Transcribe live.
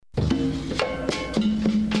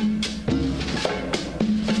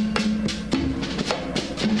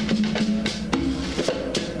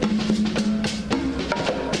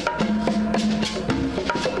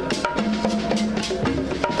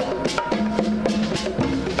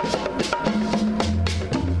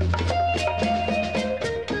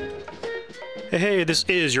Hey, this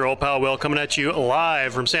is your old pal Will coming at you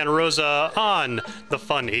live from Santa Rosa on the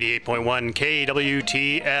Fun 88.1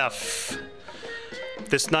 KWTF.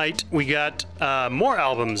 This night we got more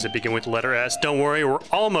albums that begin with the letter S. Don't worry, we're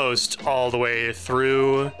almost all the way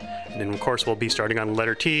through. And then, of course, we'll be starting on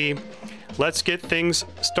letter T. Let's get things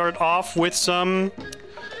started off with some,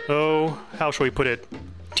 how shall we put it,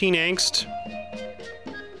 teen angst.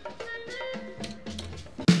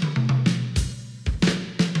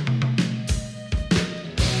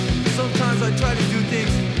 Sometimes I try to do things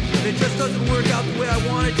and it just doesn't work out the way I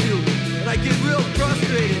want it to, and I get real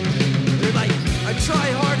frustrated. And I try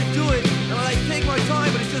hard to do it and I take my time,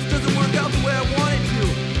 but it just doesn't work out the way I want it to.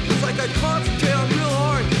 It's like I concentrate on real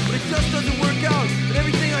hard, but it just doesn't work out. And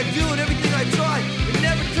everything I do and everything I try, it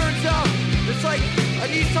never turns out. It's like I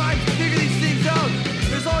need time to figure these things out.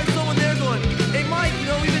 There's always someone there going, "Hey Mike,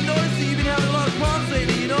 we've been noticing you've been having a lot of problems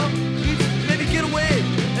lately, you should maybe get away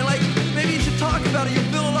and maybe you should talk about it,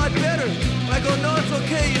 you'll feel a lot better." And I go, "No, it's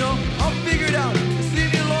okay, I'll figure it out. Just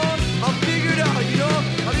leave me alone, I'll figure it out,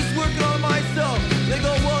 I'm just working on myself." They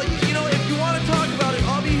go, "Well, if you want to talk about it,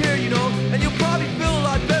 I'll be here, and you'll probably feel a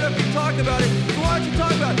lot better if you talk about it. So why don't you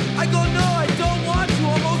talk about it?" I go, "No, I don't want to,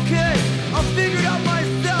 I'm okay. I'll figure it out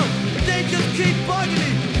myself." And they just keep bugging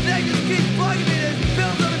me. There's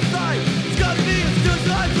pills on the side. It's gotta be, it's just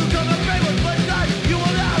I still come, I'm afraid what's left side. You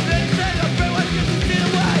will not have anything, I'm afraid what's just to steal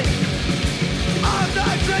away. I'm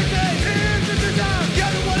not crazy, here's the design.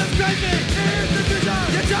 You're the one that's crazy, here's the design.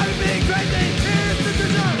 You're driving me crazy, here's the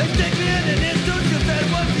design. They stick me in an institution, that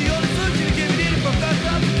was the only solution to get me needed from that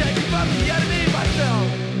stuff to take me from the enemy myself.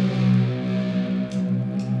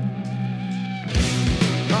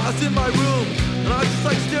 I was in my room, and I was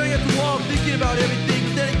just staring at the wall, thinking about everything.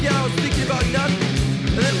 But then again, I was thinking about nothing.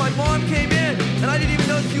 And then my mom came in, and I didn't even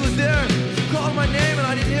know she was there. She called my name, and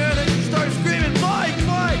I didn't hear her, and then she started screaming, "Mike,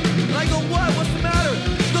 Mike!" And I go, "What? What's the matter?"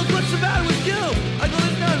 She goes, "What's the matter with you?" I go,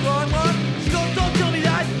 "There's nothing wrong, Mom." She goes, "Don't tell me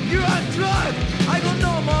that. You're on drugs." I go,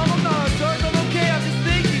 "No, Mom, I'm not on drugs. I'm okay. I'm just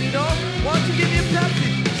thinking, Why don't you give me a Pepsi?"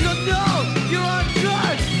 She goes, "No, you're on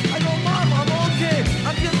drugs." I go, "Mom, I'm okay.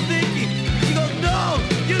 I'm just thinking." She goes, "No,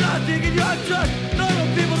 you're not thinking. You're on drugs. Normal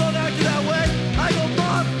people don't act that way." I go,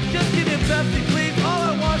 "Mom, just give me a Pepsi, please. All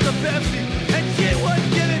I want is a Pepsi." And she wouldn't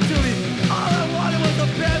give it to me. All I wanted was a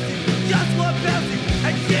Pepsi. Just one Pepsi.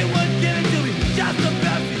 And she wouldn't give it to me. Just a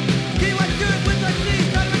Pepsi. Keep my shirt with the sleeves.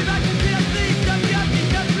 Got me back to PFC. Just Pepsi.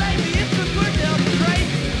 Just blame me. It's the good to help me great.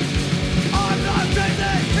 I'm not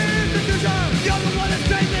crazy. Here's the design. You're the one that's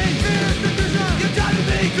crazy. Here's the design. You're driving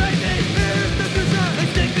me crazy. Here's the design. They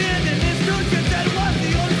stick me in an institution that was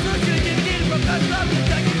the only solution to get me needed from that stuff to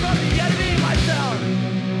take me from the enemy myself.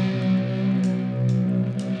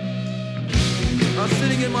 I was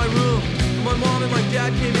sitting in my room, and my mom and my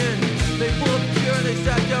dad came in. They pulled up a chair and they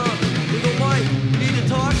sat down. They go, "Mike, we need to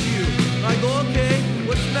talk to you." And I go, "Okay,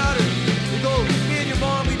 what's the matter?" They go, "Me and your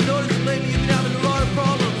mom, we've noticed lately you've been having a lot of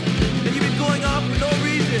problems. And you've been going off for no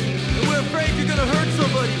reason. And we're afraid you're going to hurt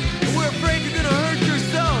somebody. And we're afraid you're going to hurt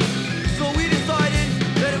yourself. So we decided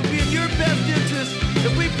that it would be in your best interest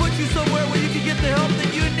if we put you somewhere where you can get the help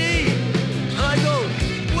that you need." And I go,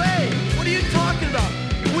 "Wait, what are you talking about?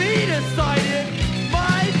 We decided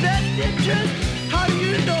my best interest? How do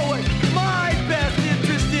you know what my best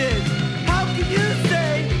interest is? How can you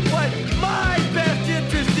say what my best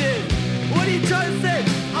interest is?"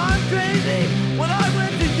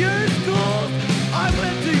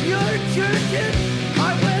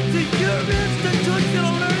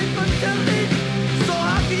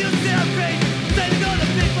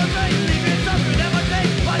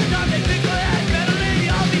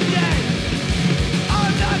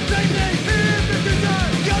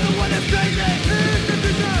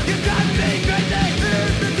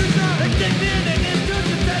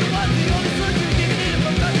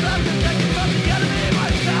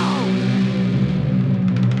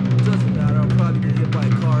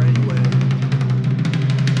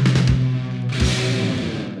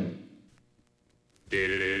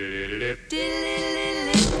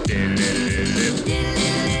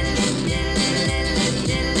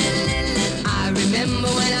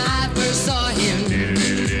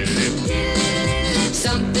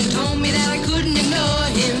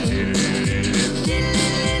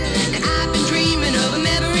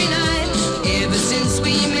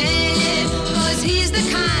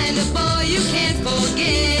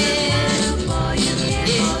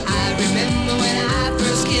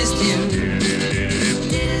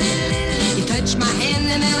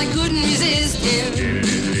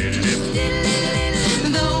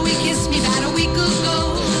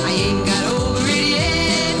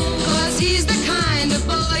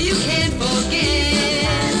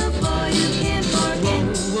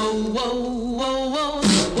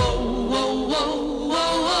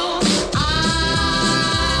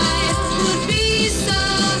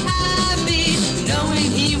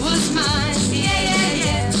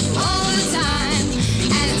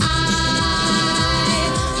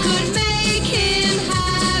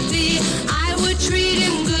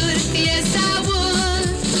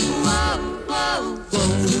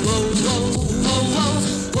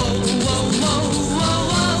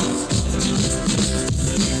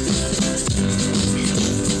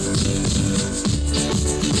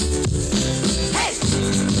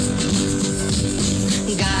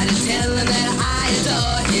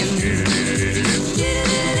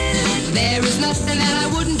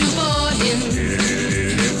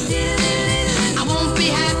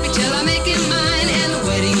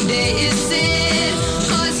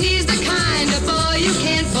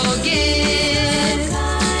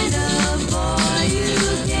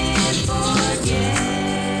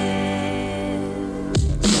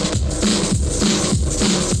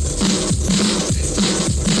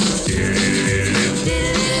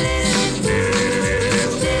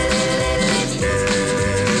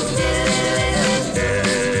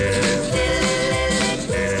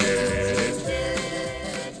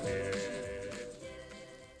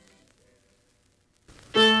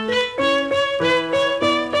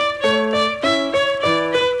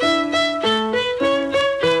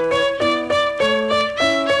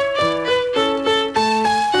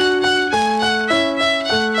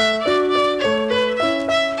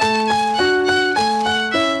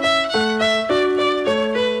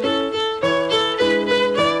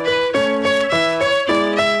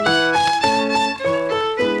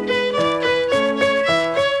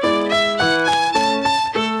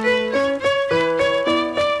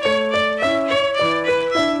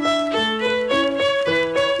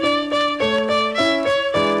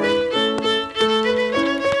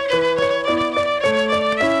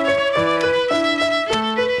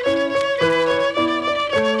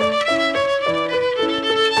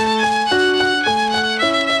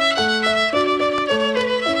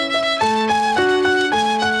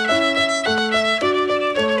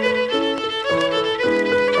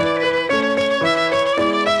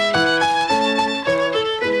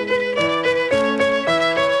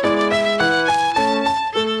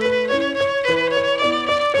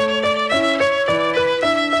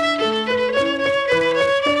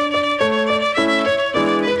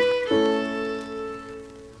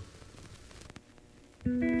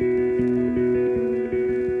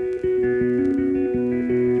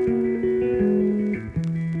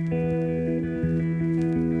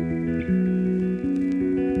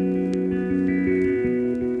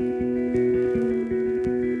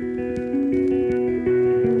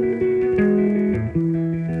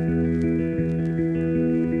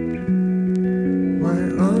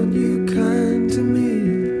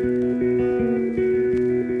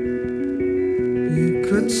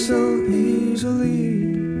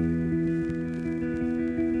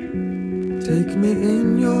 Take me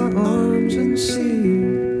in your arms and see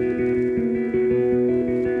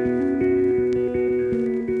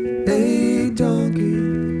a donkey,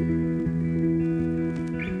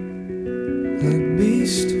 a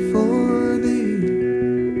beast for thee.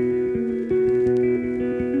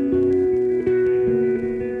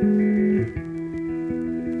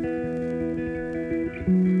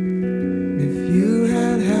 If you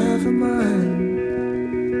had half a mind,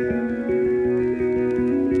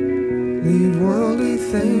 leave worldly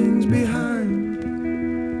things behind,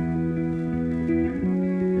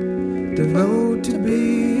 devote to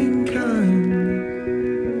being kind,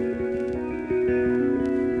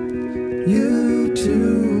 you to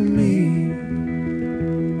me,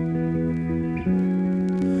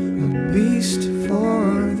 a beast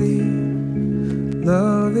for thee,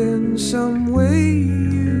 love in some way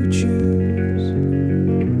you choose.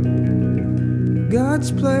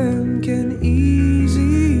 God's plan can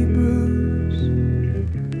easy bruise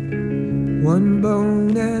one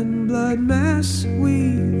bone and blood mass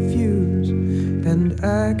we fuse, and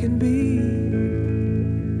I can be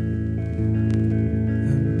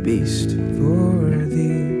a beast for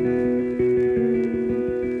thee.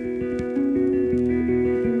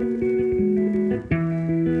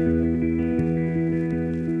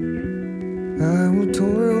 I will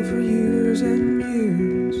toil for years and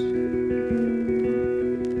years,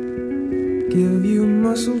 give you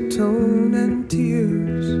muscle tone and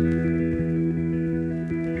tears,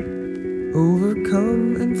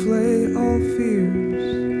 overcome and flay all fears,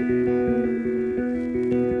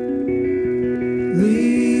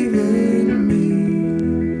 leaving me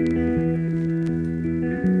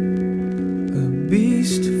a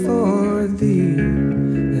beast for thee,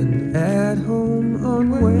 and at home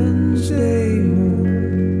on Wednesday morn,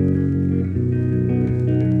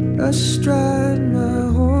 astride my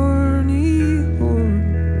horny horn,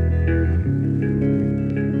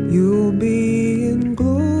 you'll be in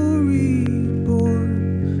glory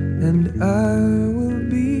born, and I will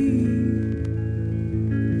be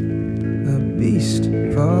a beast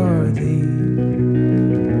for thee.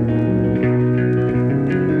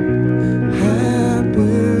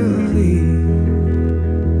 Happily,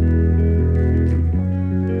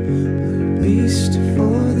 a beast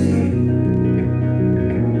for thee.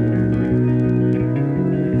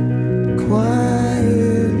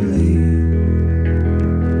 Quietly,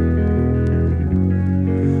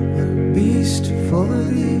 a beast for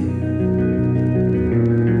thee.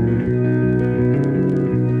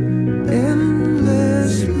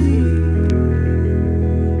 Endlessly,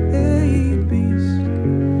 a beast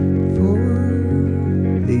for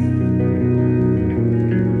thee.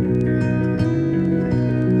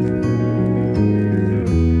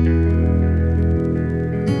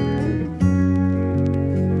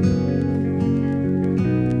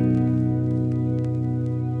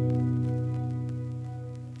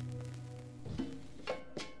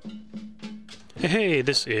 Hey,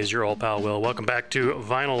 this is your old pal Will. Welcome back to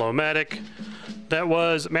Vinyl-O-Matic. That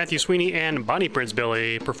was Matthew Sweeney and Bonnie Prince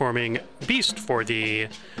Billy performing Beast for Thee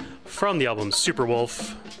from the album Super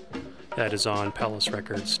Wolf. That is on Palace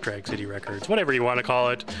Records, Drag City Records, whatever you want to call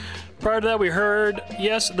it. Prior to that, we heard,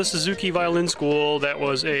 yes, the Suzuki Violin School. That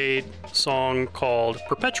was a song called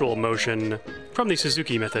Perpetual Motion from the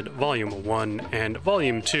Suzuki Method Volume 1 and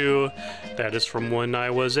Volume 2. That is from when I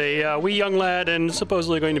was a wee young lad and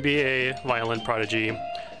supposedly going to be a violin prodigy.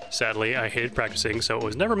 Sadly, I hated practicing, so it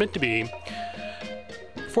was never meant to be.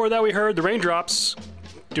 Before that, we heard the Raindrops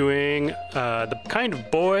doing The Kind of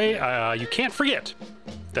Boy You Can't Forget.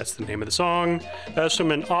 That's the name of the song. That's from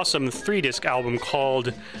an awesome 3-disc album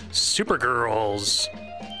called Supergirls.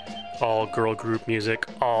 All girl group music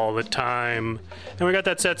all the time. And we got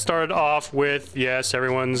that set started off with, yes,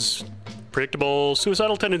 everyone's predictable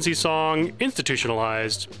Suicidal Tendencies song,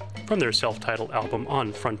 Institutionalized, from their self-titled album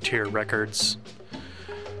on Frontier Records.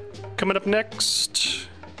 Coming up next,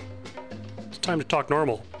 it's time to talk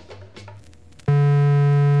normal.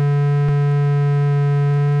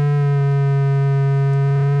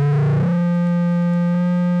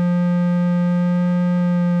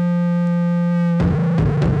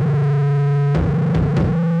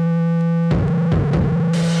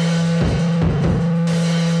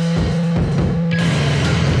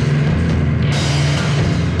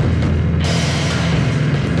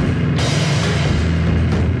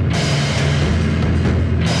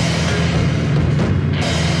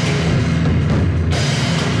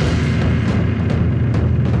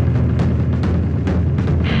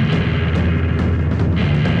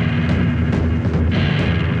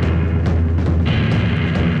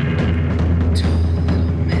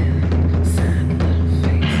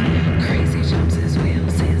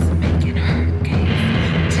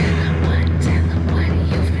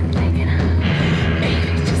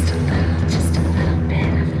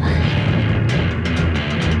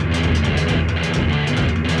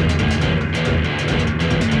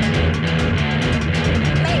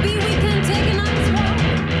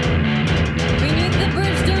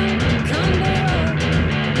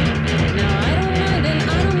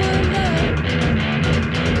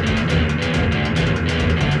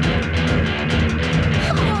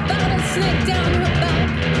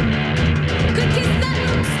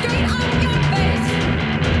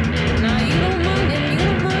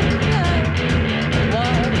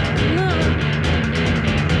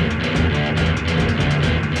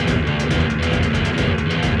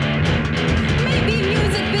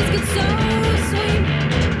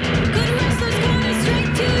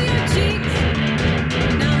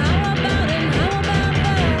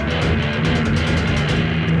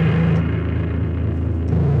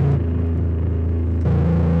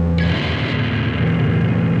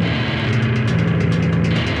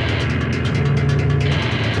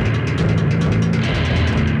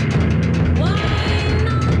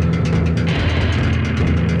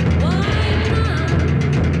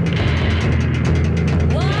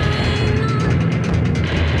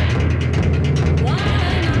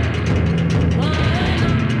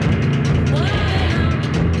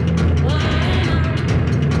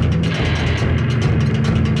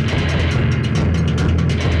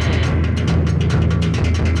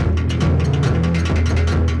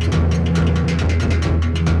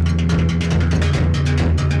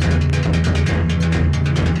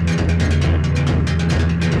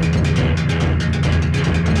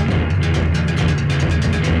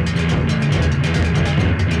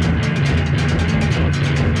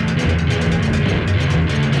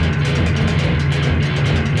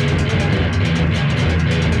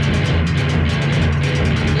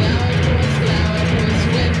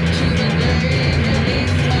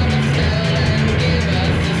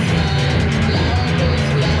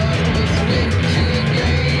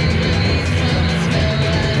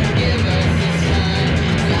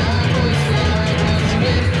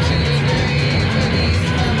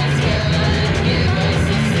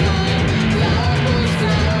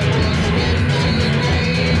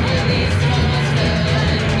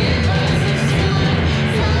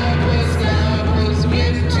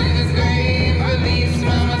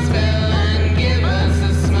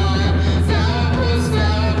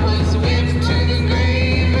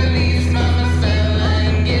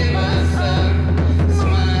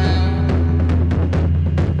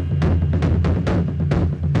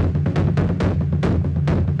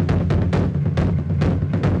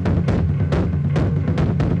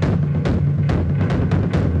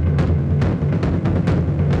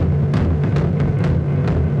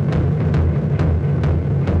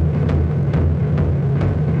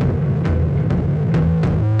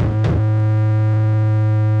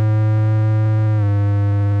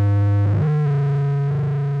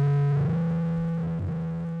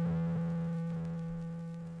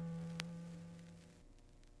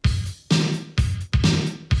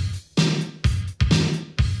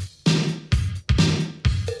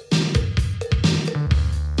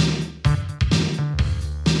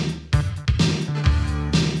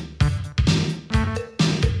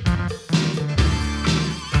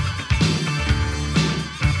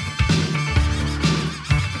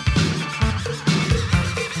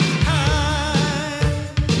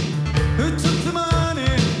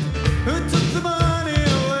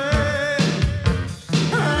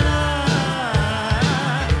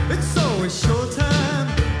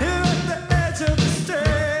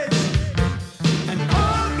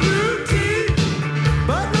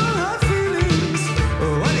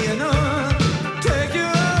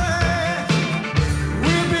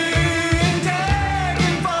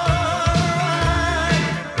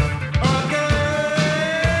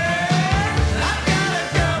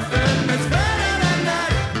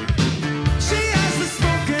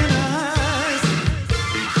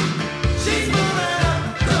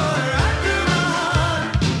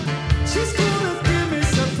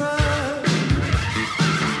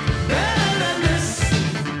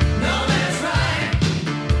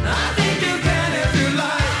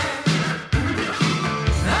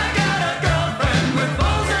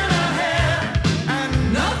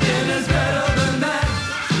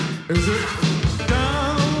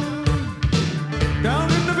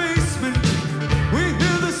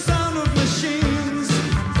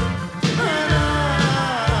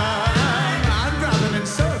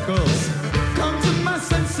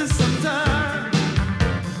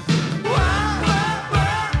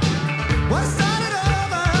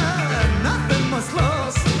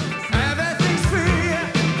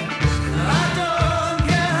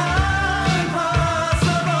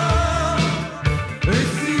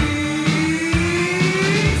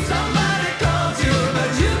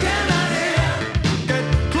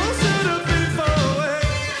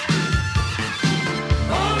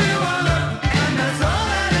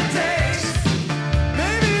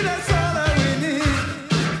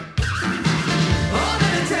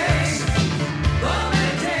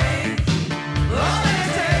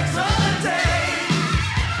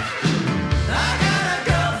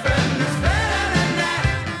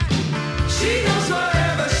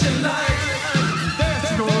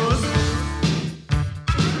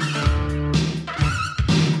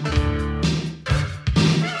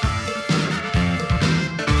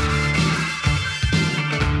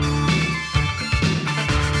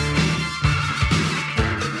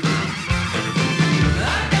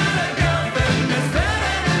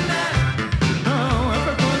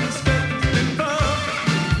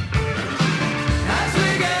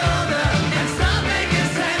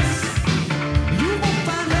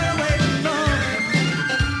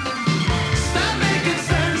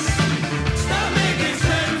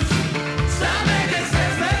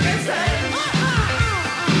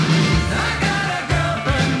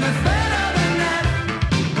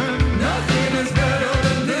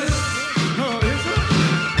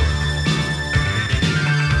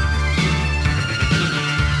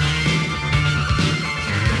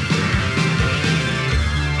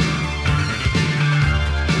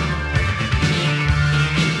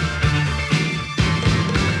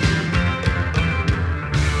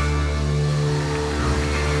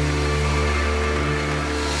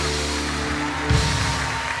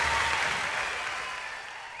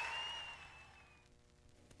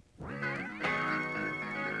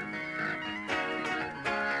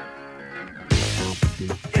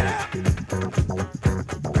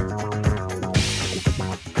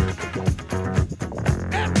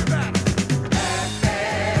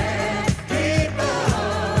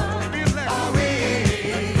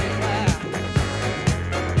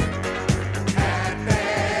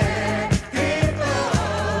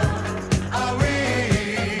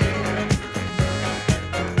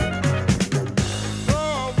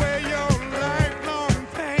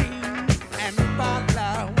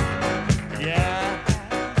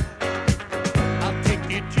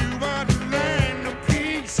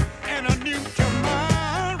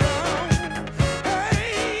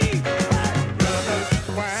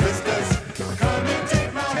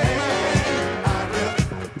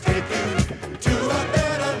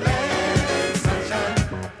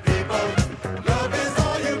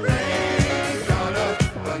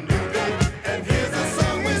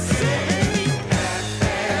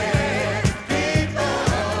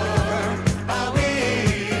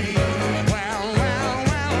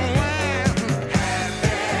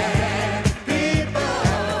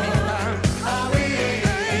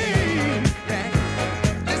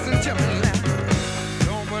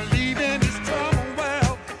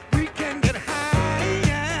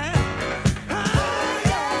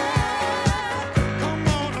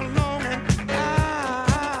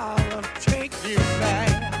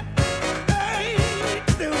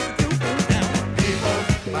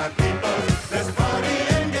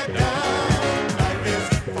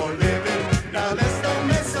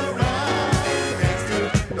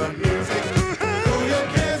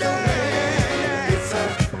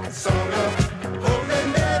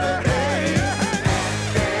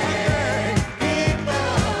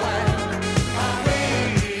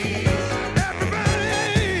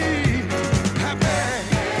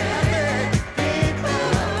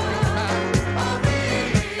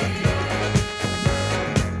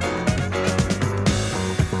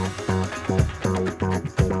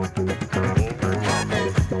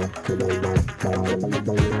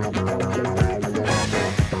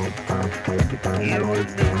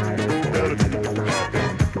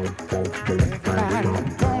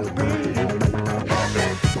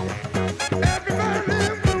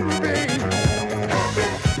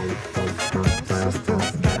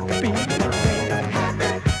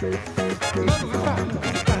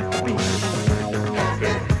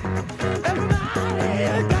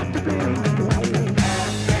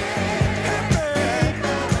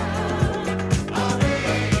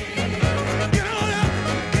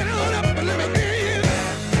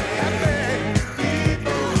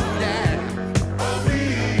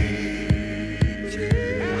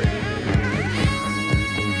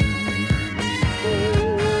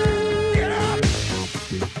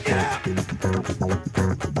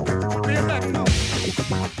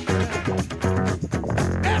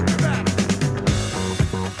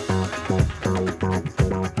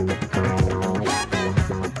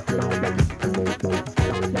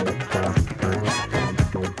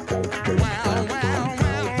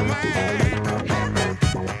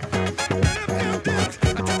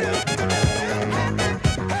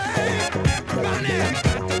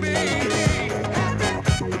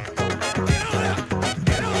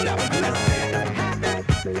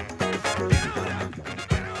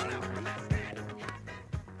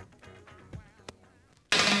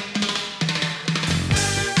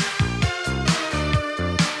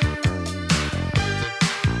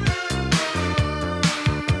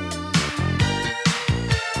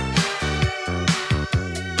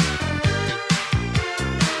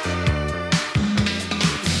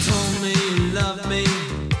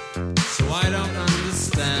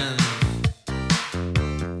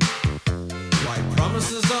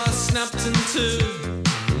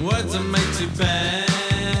 fancy band.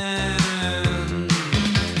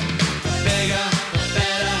 Bigger,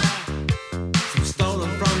 better, some stolen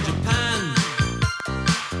from Japan.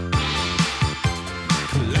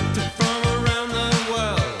 Collected from around the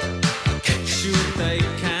world, catch you if they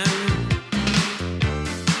can.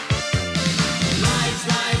 Lights,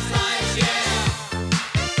 lights, lights, yeah.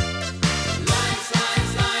 Lights,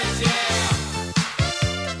 lights, lights, yeah.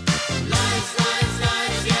 Lights, lights,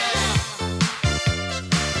 lights, yeah.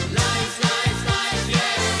 Lights, lights, lights,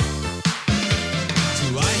 yeah. Do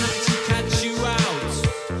I have to catch you out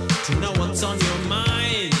to know what's on your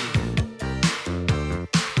mind?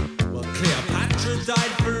 Well, Cleopatra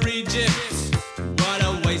died for Egypt. What a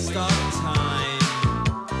waste of time.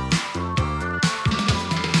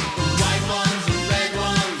 White ones and red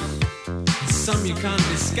ones, some you can't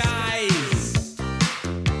disguise.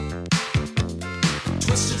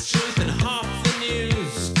 Twisted truth and half the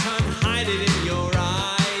news, can't hide it in your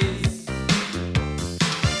eyes.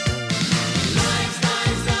 Lies,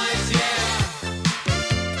 lies, lies, yeah.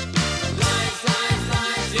 Lies, lies,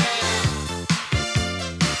 lies, yeah.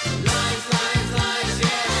 Lies, lies, lies,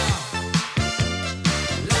 yeah.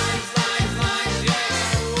 Lies, lies, lies, yeah.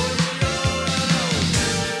 Oh, no,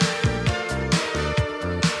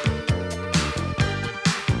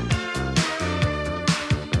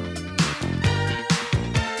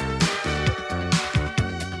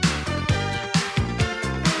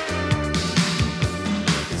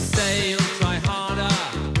 Say you'll try harder,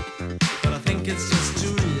 but I think it's just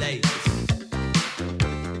too late.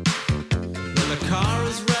 Well, the car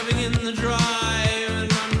is revving in the drive,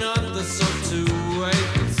 and I'm not the sort to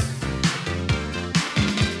wait.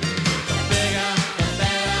 Bigger,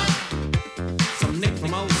 better, some nick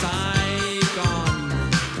from old Saigon.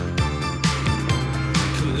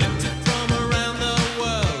 Collected from around the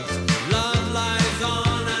world, love lies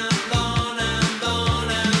on and on and on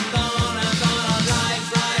and on and on. Lies,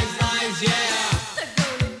 lies, lies, yeah. They're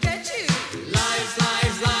gonna get you. Lies,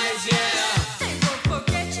 lies, lies, yeah. They won't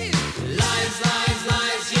forget you. Lies, lies,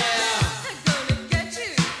 lies, yeah. They're gonna get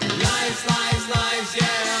you. Lies, lies, lies,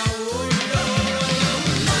 yeah. Oh, no,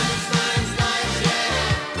 lies, lies, lies, yeah.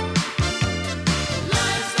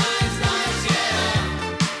 Lies, lies, lies, yeah.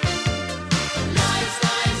 Lies,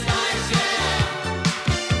 lies, lies, yeah.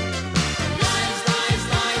 Lies, lies,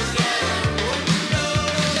 lies, yeah. Oh, no,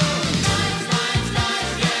 lies, lies,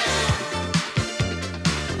 lies, yeah.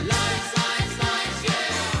 Lies, lies, lies, yeah.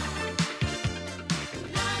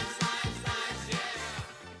 Lies, lies, lies, yeah.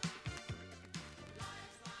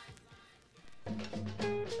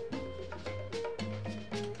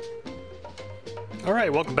 All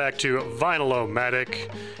right, welcome back to Vinyl-O-Matic.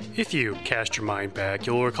 If you cast your mind back,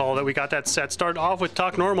 you'll recall that we got that set started off with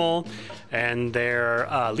Talk Normal and their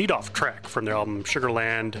lead-off track from their album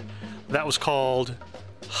Sugarland. That was called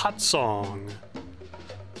Hot Song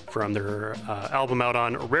from their album out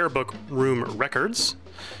on Rare Book Room Records.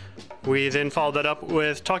 We then followed that up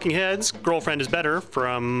with Talking Heads' Girlfriend is Better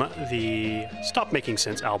from the Stop Making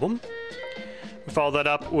Sense album. We followed that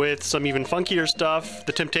up with some even funkier stuff.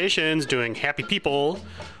 The Temptations doing Happy People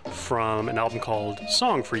from an album called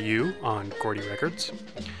Song for You on Gordy Records.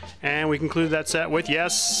 And we concluded that set with,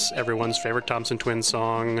 yes, everyone's favorite Thompson Twins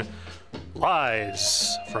song,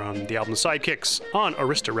 Lies from the album Sidekicks on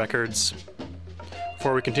Arista Records.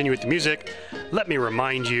 Before we continue with the music, let me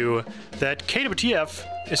remind you that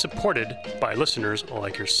KWTF is supported by listeners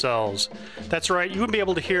like yourselves. That's right, you wouldn't be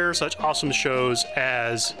able to hear such awesome shows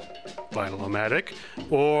as Vinyl-O-Matic,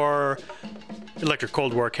 or Electric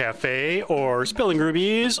Cold War Cafe, or Spilling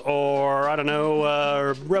Rubies, or, I don't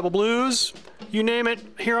know, Rebel Blues. You name it,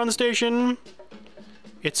 here on the station,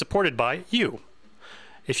 it's supported by you.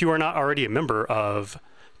 If you are not already a member of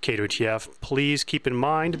KWTF, please keep in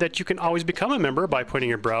mind that you can always become a member by putting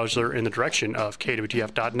your browser in the direction of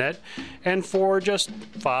kwtf.net, and for just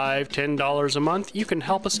 $5, $10 a month, you can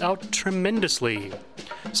help us out tremendously.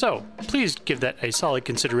 So, please give that a solid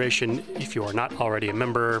consideration if you are not already a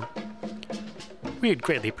member. We'd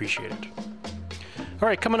greatly appreciate it. All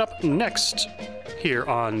right, coming up next here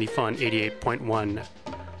on the Fun 88.1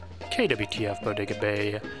 KWTF Bodega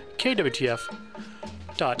Bay, KWTF.net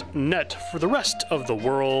for the rest of the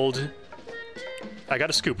world. I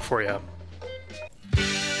got a scoop for you.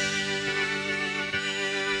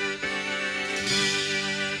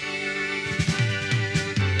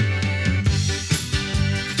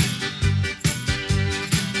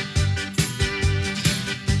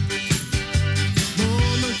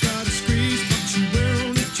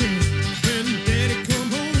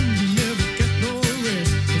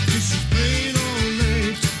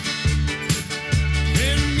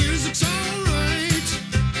 Music's alright.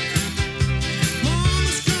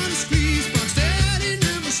 Mama's gonna squeeze.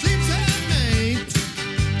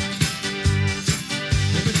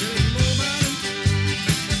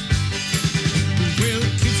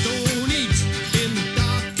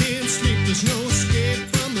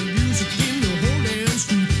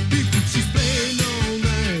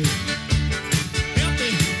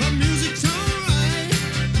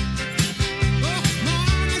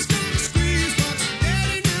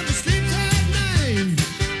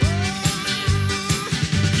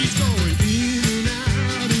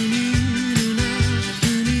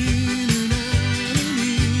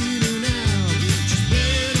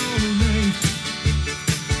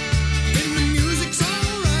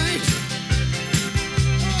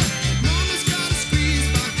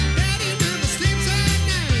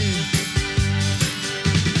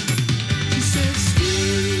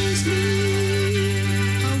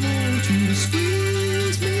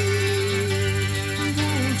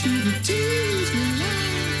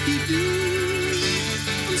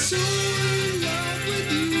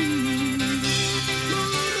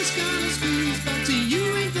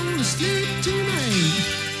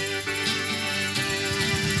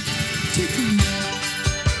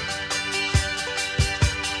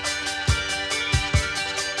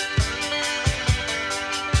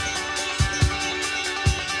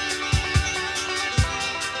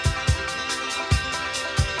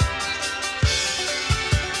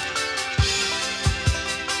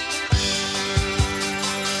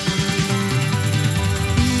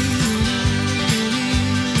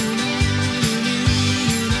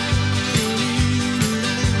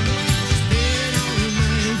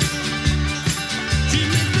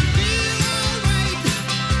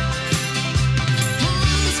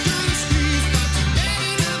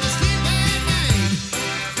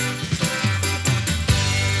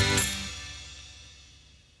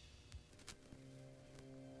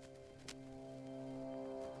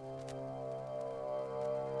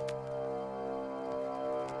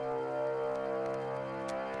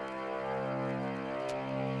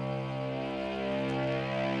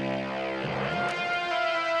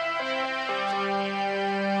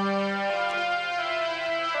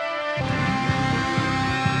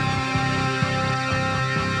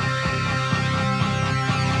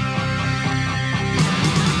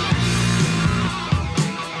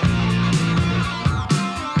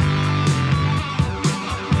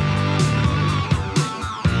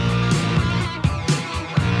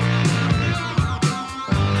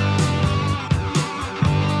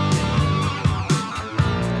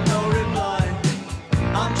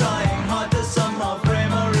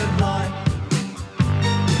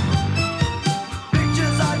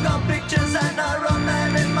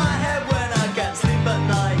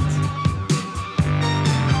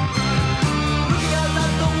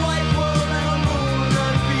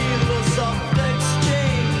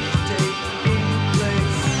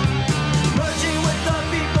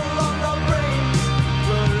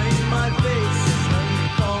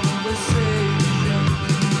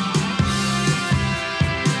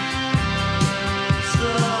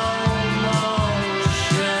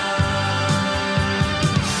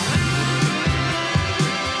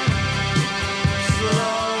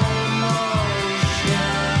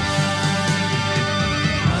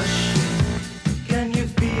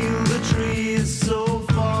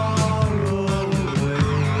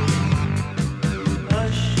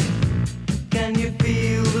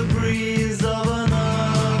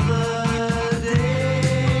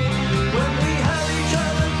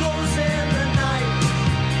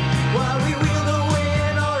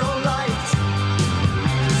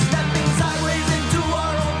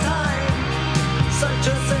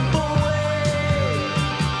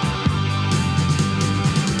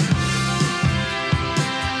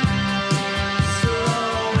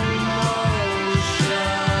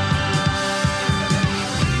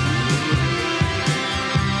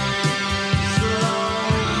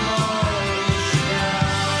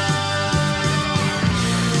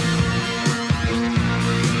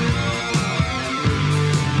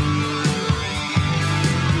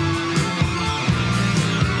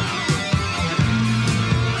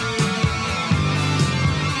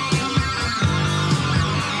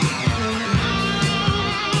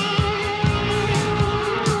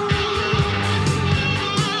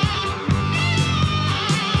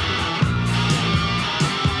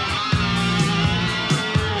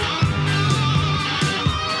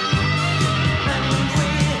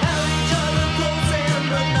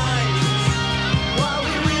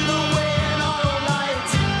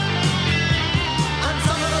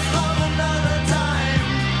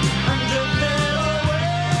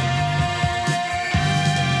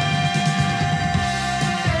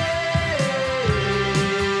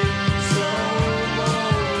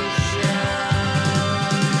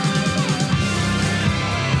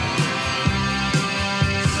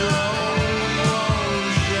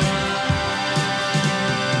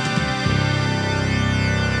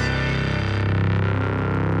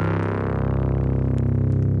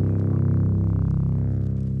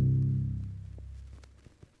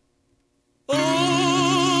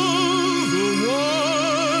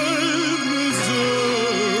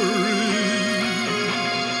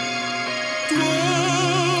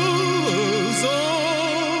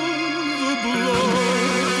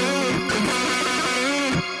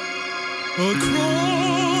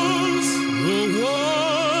 across the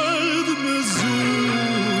wide Missouri.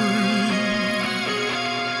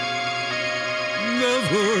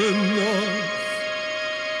 Never enough,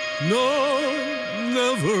 no,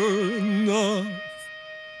 never enough.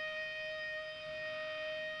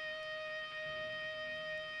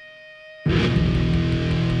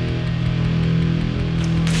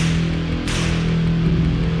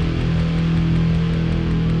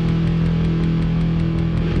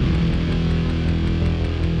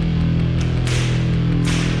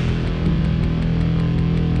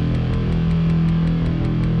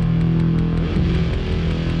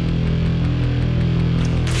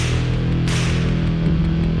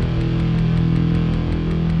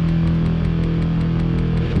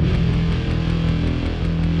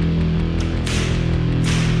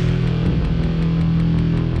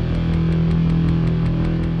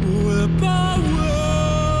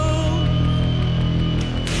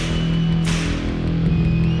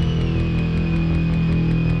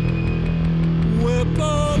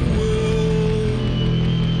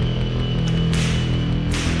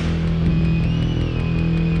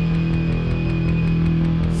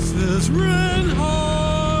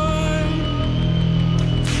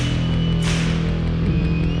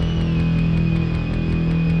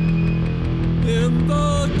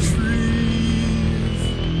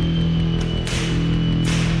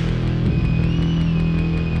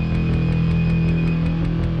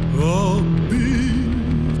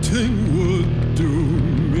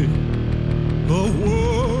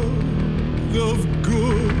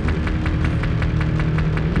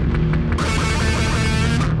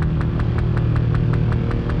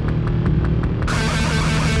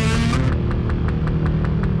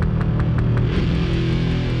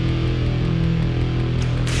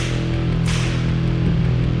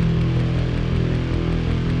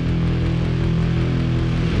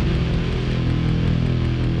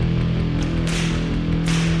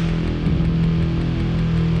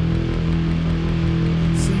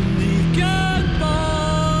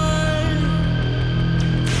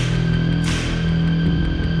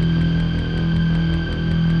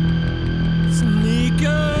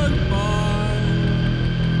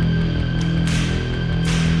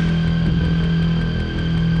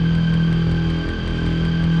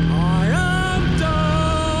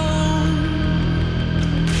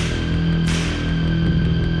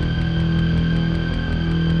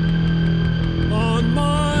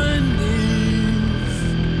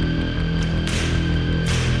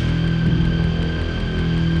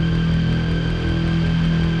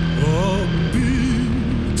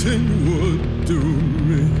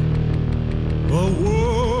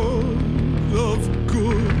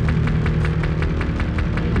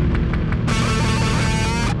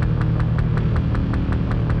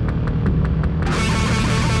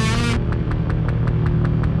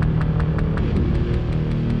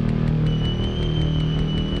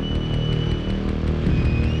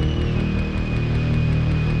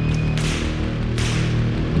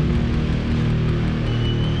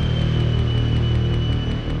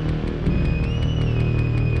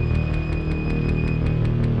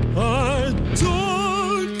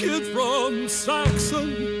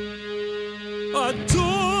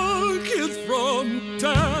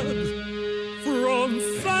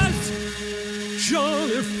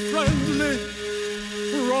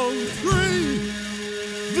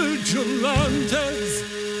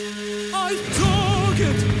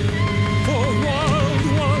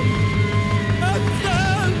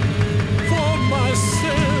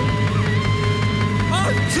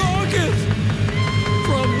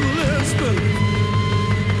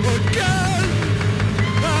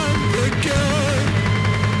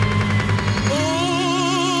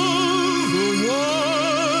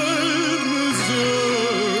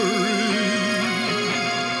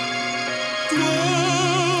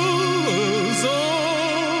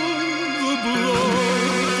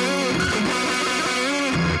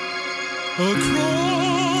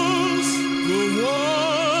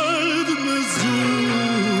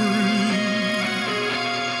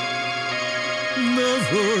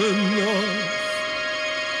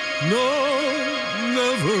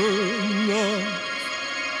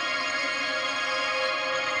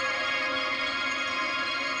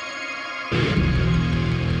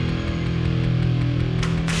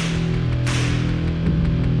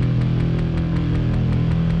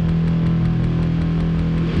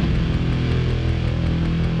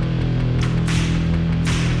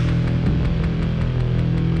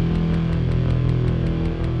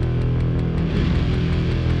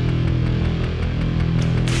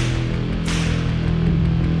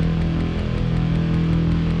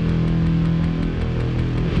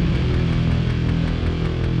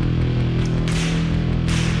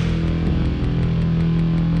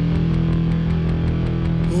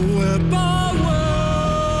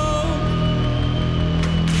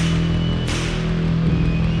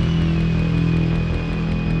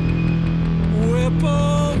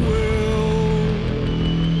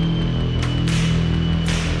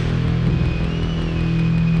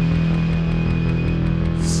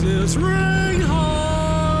 voices ring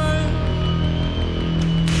high.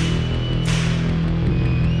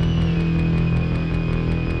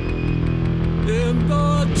 In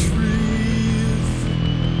the trees,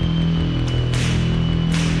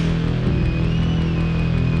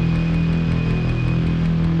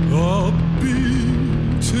 a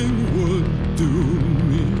beating would do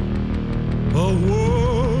me a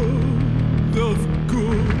world of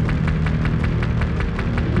good.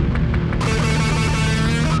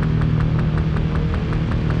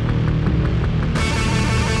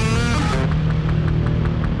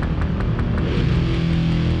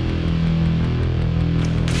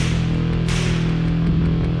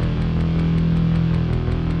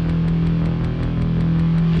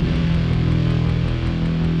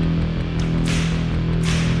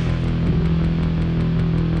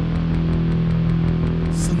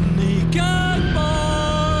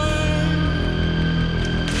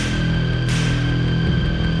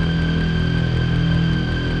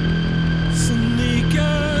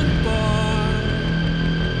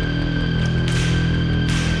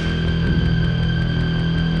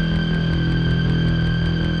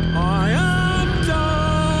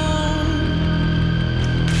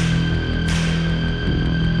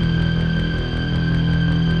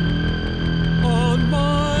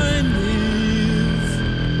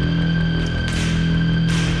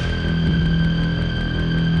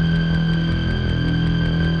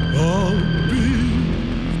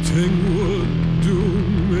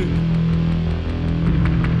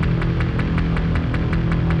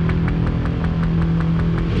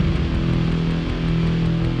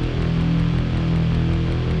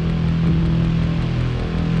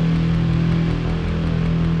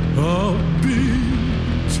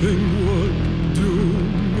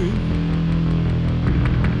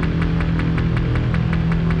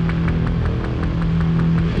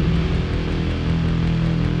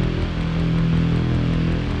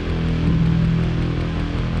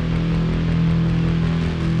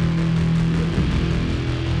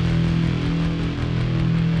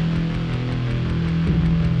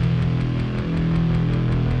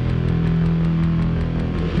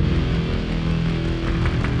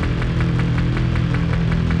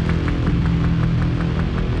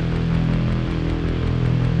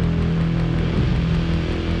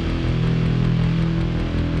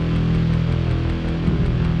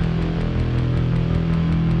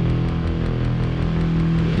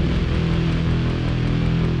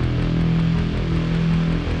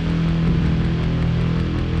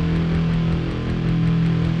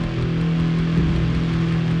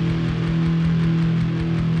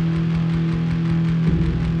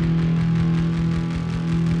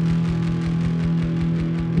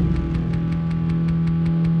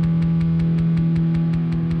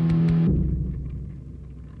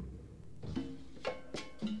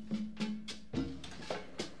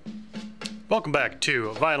 Welcome back to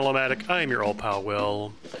Vinyl-O-Matic. I am your old pal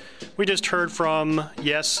Will. We just heard from,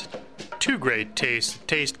 yes, two great tastes.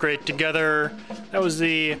 Taste great together. That was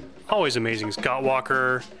the always amazing Scott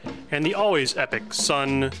Walker and the always epic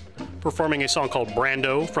Sun performing a song called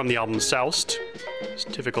Brando from the album Soused. It's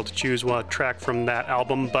difficult to choose one track from that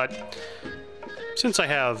album, but since I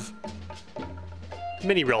have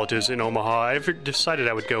many relatives in Omaha, I've decided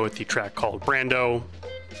I would go with the track called Brando.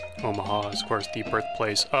 Omaha is, of course, the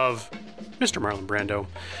birthplace of Mr. Marlon Brando.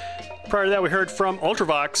 Prior to that, we heard from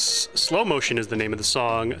Ultravox. Slow Motion is the name of the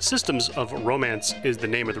song. Systems of Romance is the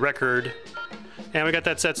name of the record. And we got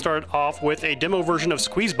that set started off with a demo version of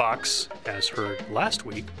Squeezebox, as heard last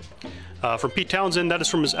week. From Pete Townsend, that is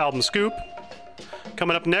from his album Scoop.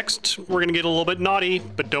 Coming up next, we're going to get a little bit naughty,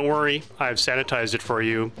 but don't worry, I've sanitized it for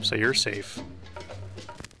you, so you're safe.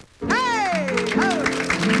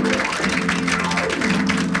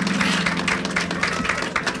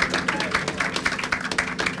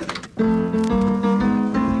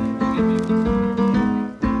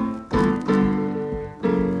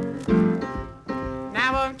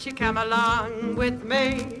 You come along with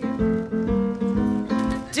me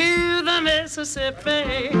to the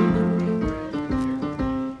Mississippi.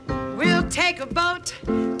 We'll take a boat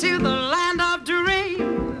to the land of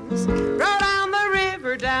dreams, row down the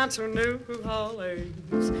river down to New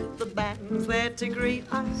Orleans. The band's there to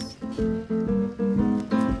greet us,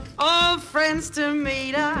 old friends to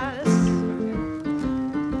meet us.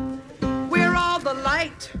 We're all the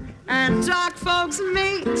light and dark folks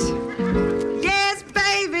meet. Yes,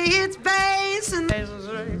 baby, it's bass and it's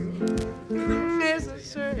a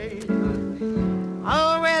shame.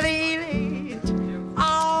 Oh, where the elite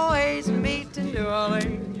always meet in New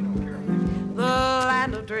Orleans, the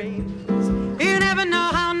land of dreams. You never know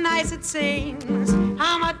how nice it seems,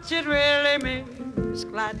 how much it really means. is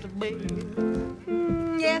glad to be.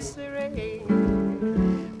 Yes, sirree.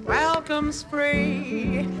 Welcome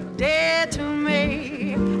spring, dear to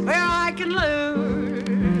me, where I can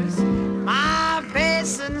lose my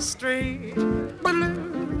basin street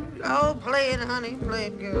blues. Oh, play it, honey, play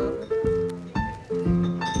it good.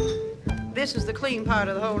 This is the clean part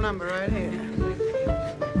of the whole number right here.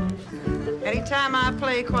 Anytime I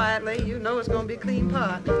play quietly, you know it's gonna be a clean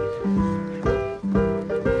part.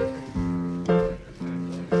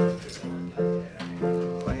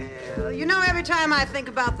 Well, you know, every time I think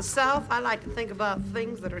about the South, I like to think about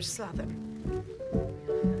things that are Southern.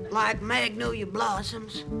 Like magnolia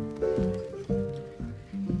blossoms,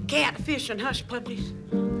 catfish and hush puppies,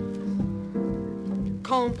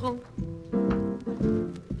 corn pone,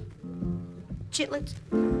 chitlets,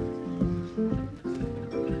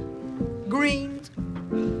 greens,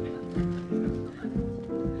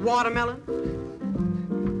 watermelon,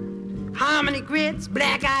 hominy grits,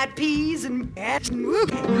 black-eyed peas, and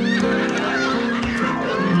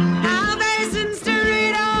Albason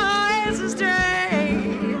Street, oh, it's a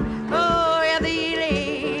straight. Oh, yeah, the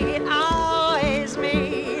elite, always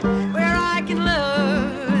me, where I can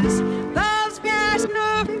lose those gas blues.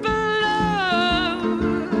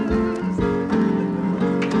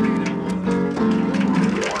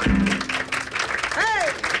 Hey!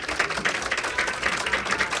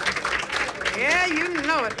 Yeah, you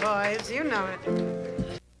know it, boys, you know it.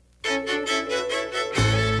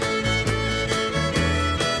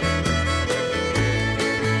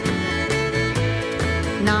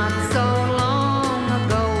 Not so long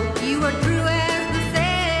ago, you were true as the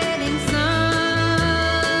setting sun,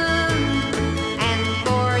 and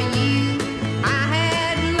for you I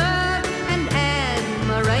had love and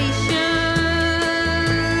admiration.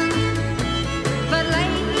 But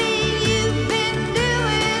lately you've been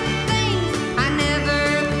doing things I never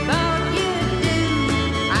thought you'd do.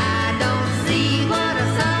 I don't see what I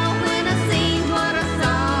saw when I seen what I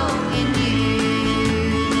saw in you.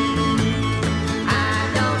 I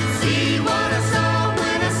don't see what I saw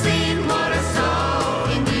when I seen what I saw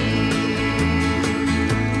in you.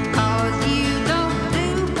 'Cause you don't do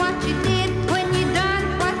what you did when you done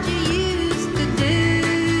what you used to do.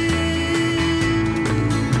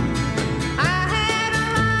 I had a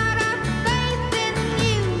lot of faith in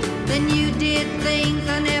you, then you did things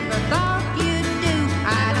I never thought you'd do. I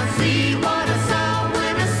don't see what I saw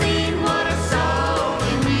when I seen what I saw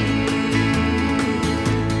in you.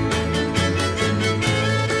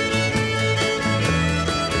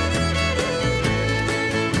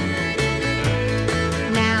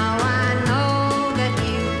 Now I know that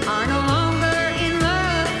you are no longer in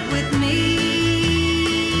love with me,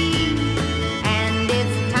 and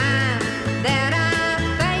it's time that I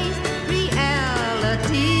face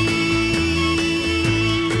reality.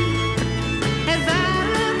 As I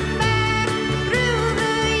look back through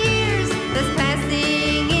the years that's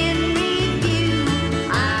passing in review,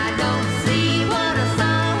 I don't see what I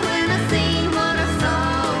saw when I seen what I saw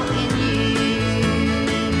in you.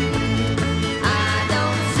 I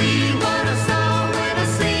don't see what I saw when I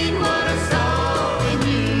seen what I saw in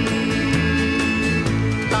you.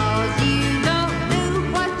 'Cause you don't do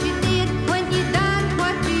what you did when you done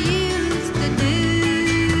what you used to do.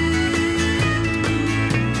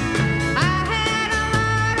 I had a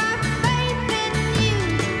lot of faith in you,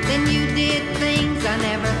 then you did things I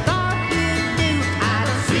never thought you'd do. I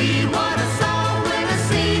don't see what I saw when I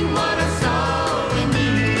seen what I saw in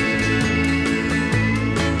you.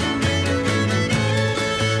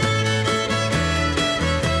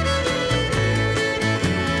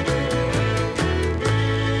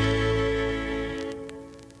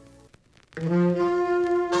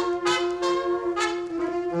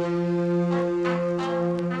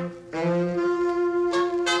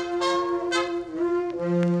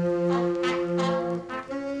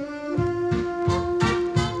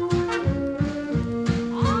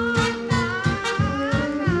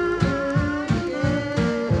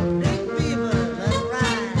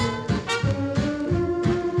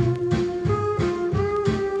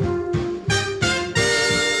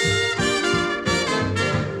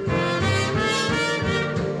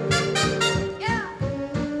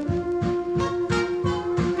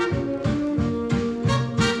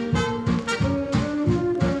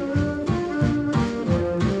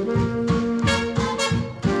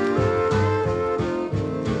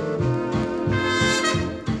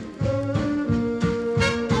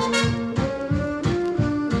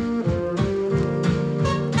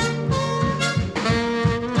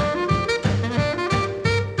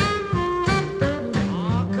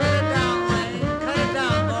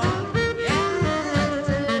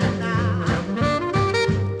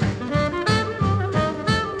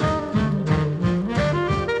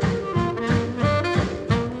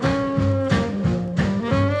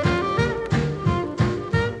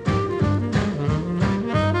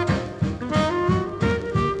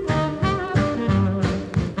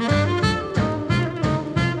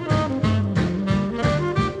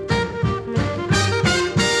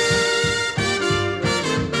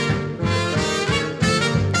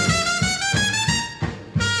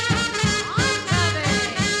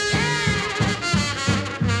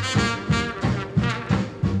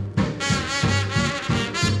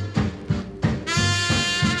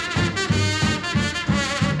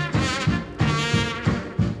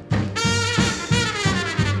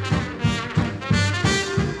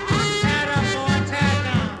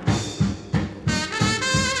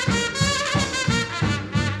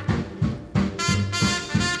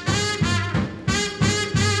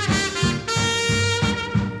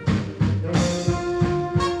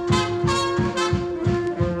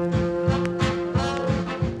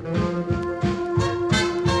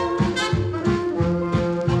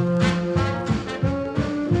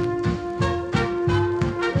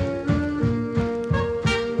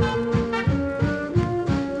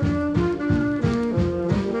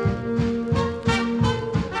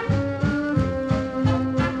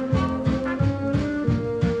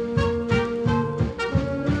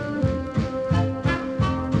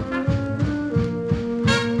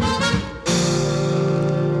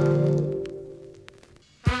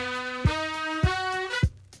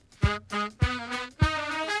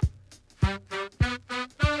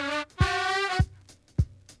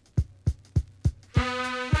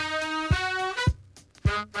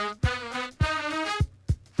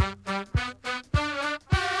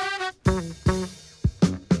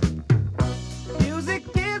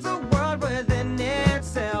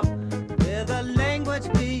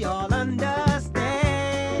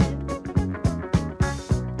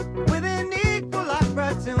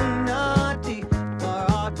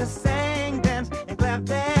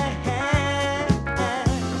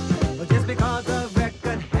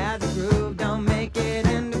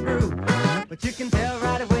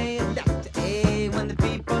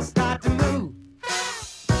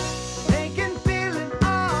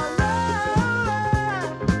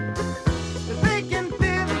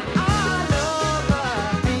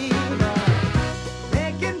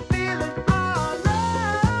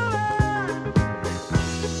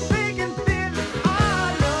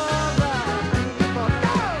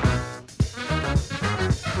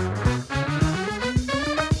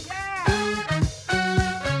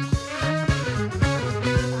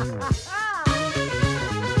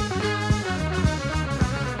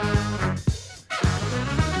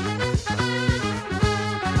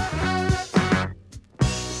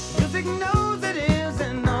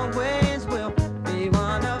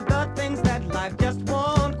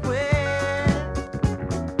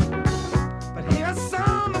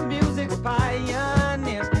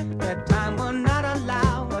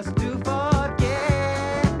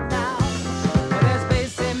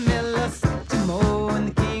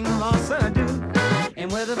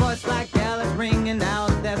 And with a voice like Alice ringing out,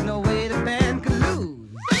 there's no way the band could lose.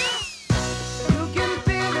 You can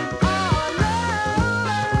feel it all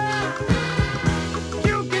over.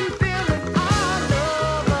 You can feel it all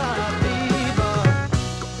over, people.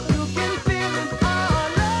 You can feel it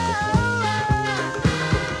all over.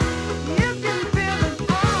 You can feel it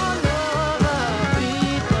all over,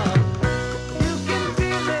 people. You can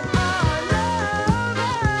feel it all over.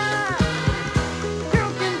 You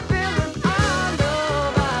can feel it all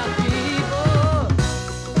over, people.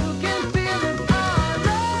 You can feel it all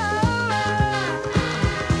over.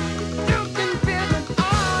 You can feel it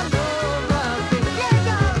all over, people. Yeah,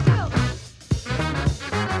 go, go. You can feel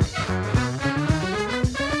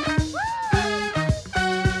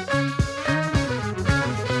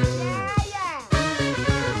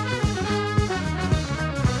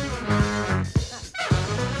it all over. You can feel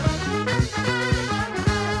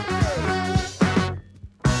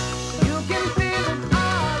it all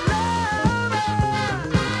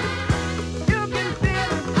over, people. You can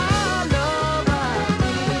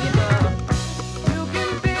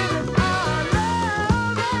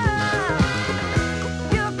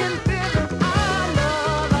feel it all over. You can feel it all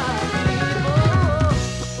over, people.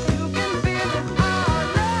 You can feel it all over.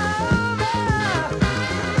 You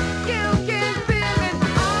can feel it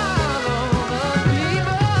all over,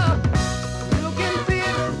 people. You can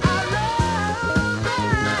feel it all over.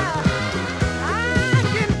 I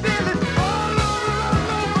can feel it all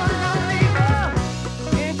over, people.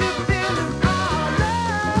 Can't you feel it all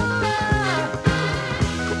over?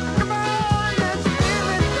 Come on, let's feel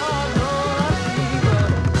it all over, people.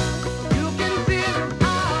 You can feel it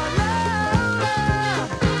all over.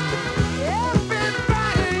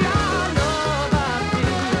 Everybody all over,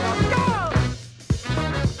 people. Go!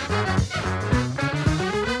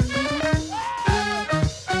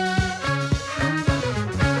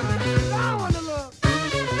 I wanna look.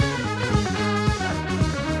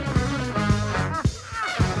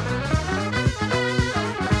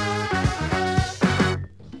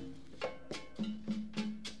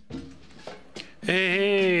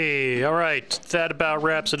 Hey, all right. That about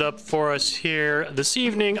wraps it up for us here this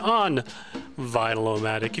evening on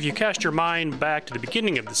Vinyl-O-Matic. If you cast your mind back to the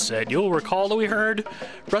beginning of the set, you'll recall that we heard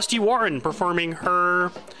Rusty Warren performing her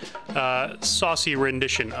saucy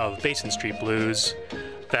rendition of Basin Street Blues.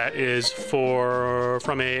 That is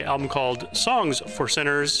from an album called Songs for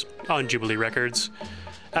Sinners on Jubilee Records.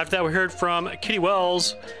 After that, we heard from Kitty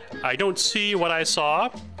Wells, I Don't See What I Saw.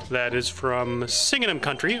 That is from Singin' 'Em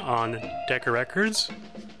Country on Decca Records.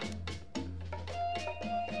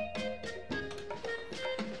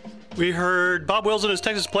 We heard Bob Wills and his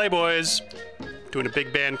Texas Playboys doing a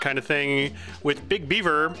big band kind of thing with Big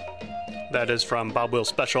Beaver. That is from Bob Wills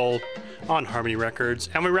Special on Harmony Records.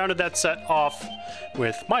 And we rounded that set off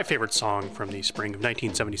with my favorite song from the spring of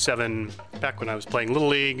 1977. Back when I was playing Little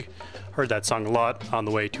League, heard that song a lot on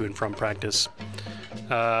the way to and from practice.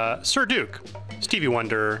 Sir Duke, Stevie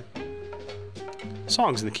Wonder,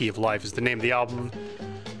 Songs in the Key of Life is the name of the album.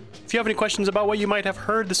 If you have any questions about what you might have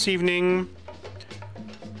heard this evening,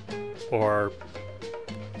 or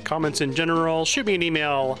comments in general, shoot me an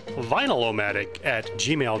email,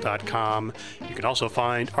 vinylomatic@gmail.com. You can also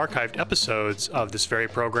find archived episodes of this very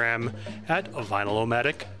program at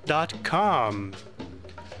vinylomatic.com.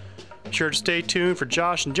 Be sure to stay tuned for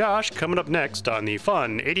Josh and Josh coming up next on the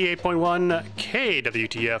fun 88.1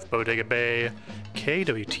 KWTF Bodega Bay,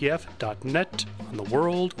 kwtf.net on the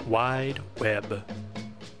World Wide Web.